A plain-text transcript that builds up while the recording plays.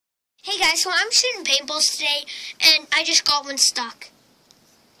Hey guys, so I'm shooting paintballs today, and I just got one stuck.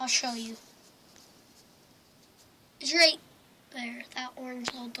 I'll show you. It's right there, that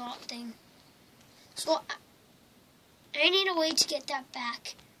orange little dot thing. So I need a way to get that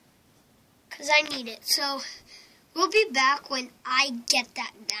back, because I need it. So we'll be back when I get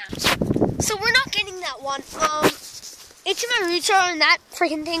that down. So we're not getting that one. It's in my root cellar, and that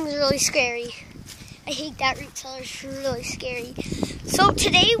freaking thing is really scary. I hate that root cellar, it's really scary. So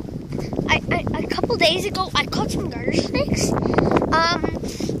today, a couple days ago, I caught some garter snakes.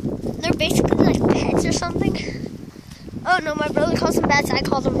 They're basically like pets or something. Oh no, my brother calls them bats, I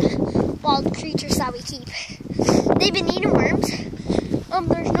call them wild creatures that we keep. They've been eating worms.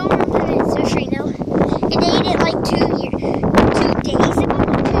 There's no worms in its dish right now. It ate it like 2 days ago,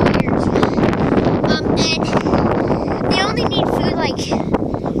 2 years. And they only need food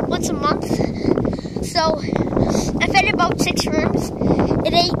like once a month. So I fed it about 6 worms.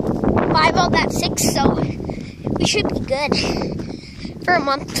 It ate 5 of that 6, so we should be good for a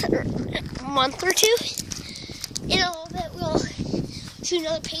month or two. In a little bit, we'll shoot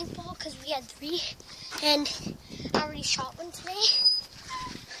another paintball because we had 3, and I already shot one today.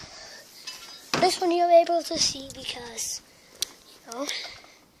 This one you'll be able to see because, you know,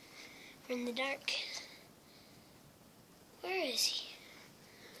 we're in the dark. Where is he?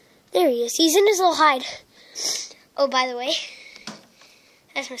 There he is. He's in his little hide. Oh, by the way,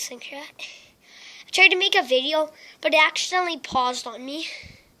 that's my slingshot. I tried to make a video, but it accidentally paused on me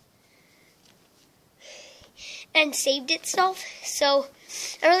and saved itself. So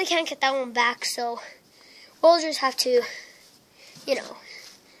I really can't get that one back. So we'll just have to, you know,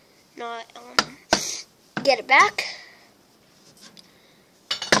 not get it back.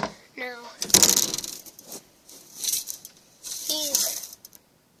 Now, he's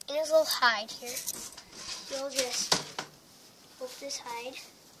in his little hide here. You'll just open this hide,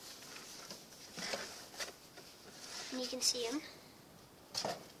 and you can see him.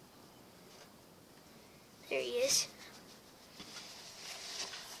 There he is.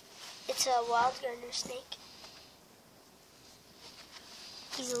 It's a wild garter snake.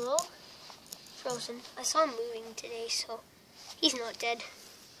 He's a little frozen. I saw him moving today, so he's not dead.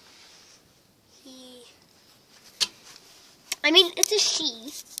 It's a she.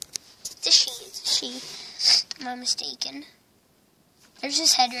 It's a she. It's a she. I'm not mistaken. There's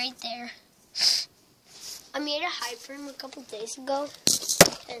his head right there. I made a hide for him a couple days ago,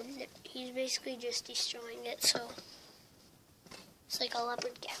 and he's basically just destroying it. So it's like a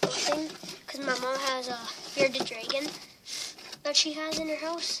leopard gecko thing. Because my mom has a bearded dragon that she has in her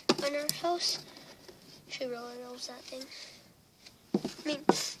house. She really loves that thing.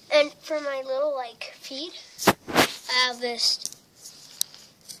 And for my little feed, I have this.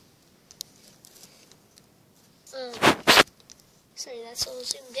 Sorry, that's a little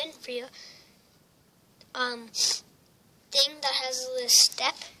zoomed in for you. Thing that has this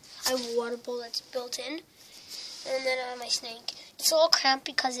step. I have a water bowl that's built in. And then I have my snake. It's a little cramped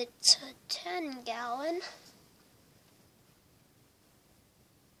because it's a 10-gallon.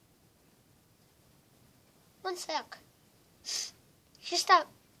 One sec. It's just that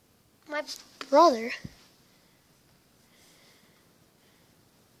my brother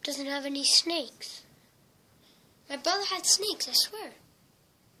doesn't have any snakes. My brother had snakes, I swear.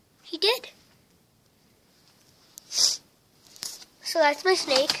 He did. So that's my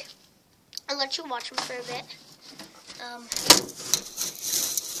snake. I'll let you watch him for a bit.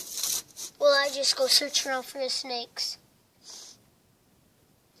 Well, I just go search around for his snakes.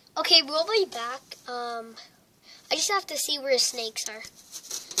 Okay, we'll be back. I just have to see where his snakes are.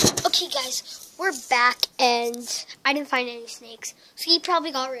 Okay, guys, we're back, and I didn't find any snakes. So he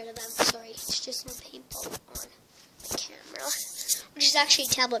probably got rid of them. Sorry, it's just a paintball on the camera, which is actually a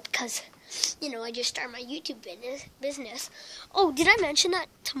tablet because, you know, I just started my YouTube business. Oh, did I mention that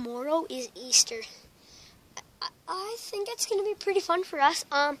tomorrow is Easter? I think it's going to be pretty fun for us.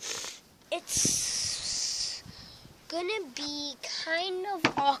 It's going to be kind of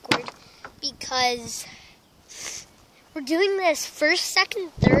awkward because we're doing this first,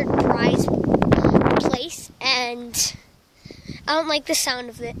 second, third prize place, and I don't like the sound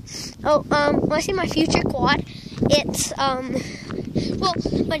of it. Oh, when I say my future quad, it's, well,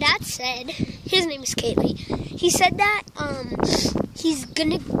 my dad said, his name is Kaylee, he said that, he's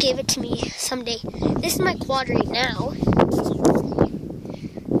gonna give it to me someday. This is my quad right now.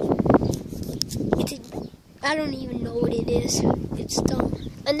 I don't even know what it is. It's dumb.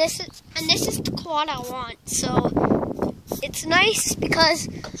 And this is the quad I want, so it's nice because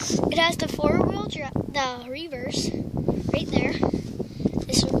it has the forward wheel, the reverse, right there.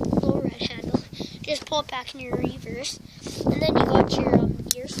 This little red handle. Just pull it back in your reverse, and then you got your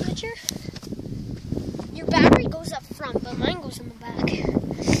gear switcher.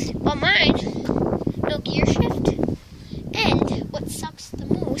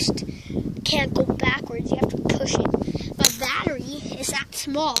 that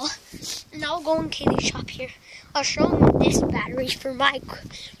small. And I'll go in Kaylee's shop here. I'll show them this battery for that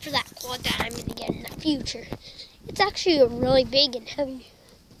quad that I'm gonna get in the future. It's actually a really big and heavy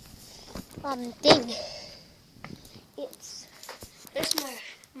thing. This is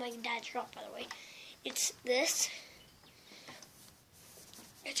my dad's shop, by the way. It's this.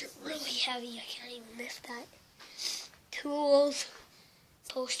 It's really heavy. I can't even lift that. Tools,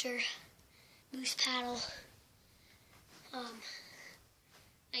 poster, loose paddle,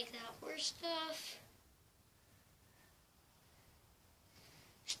 like that horse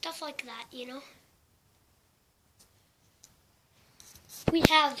stuff like that, you know. We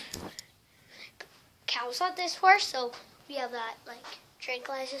have cows on this horse, so we have that like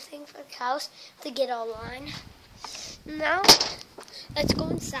tranquilizer thing for cows to get all line. Now, let's go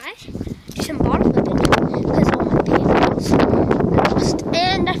inside, do some bottle flipping, because all my paintballs are lost.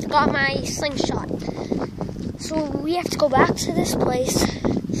 And I forgot my slingshot. So we have to go back to this place.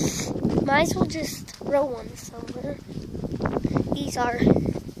 Might as well just throw one somewhere. These are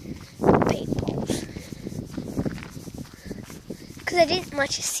paintballs. Because I didn't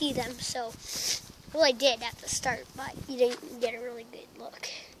much see them, so, well, I did at the start, but you didn't get a really good look.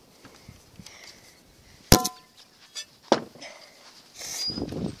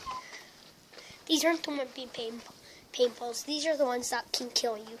 These aren't the ones being paintballs. These are the ones that can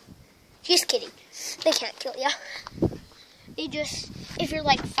kill you. Just kidding. They can't kill you. They just, if you're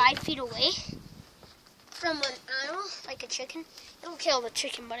like 5 feet away from an animal, like a chicken, it'll kill the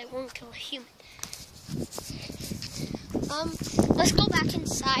chicken, but it won't kill a human. Let's go back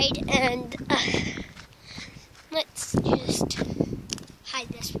inside and let's just hide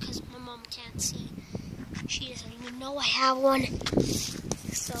this because my mom can't see. She doesn't even know I have one.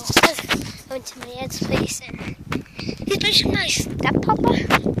 So I went to my dad's place and he's basically my steppapa.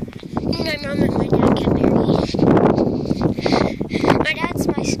 My mom and my dad get married. My dad's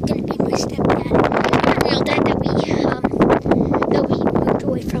gonna be my stepdad. My real dad that we moved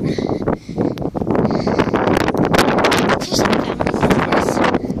away from. Just like family like this.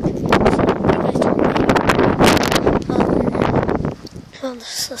 You guys don't know.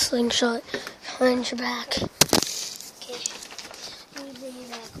 This is a slingshot behind your back.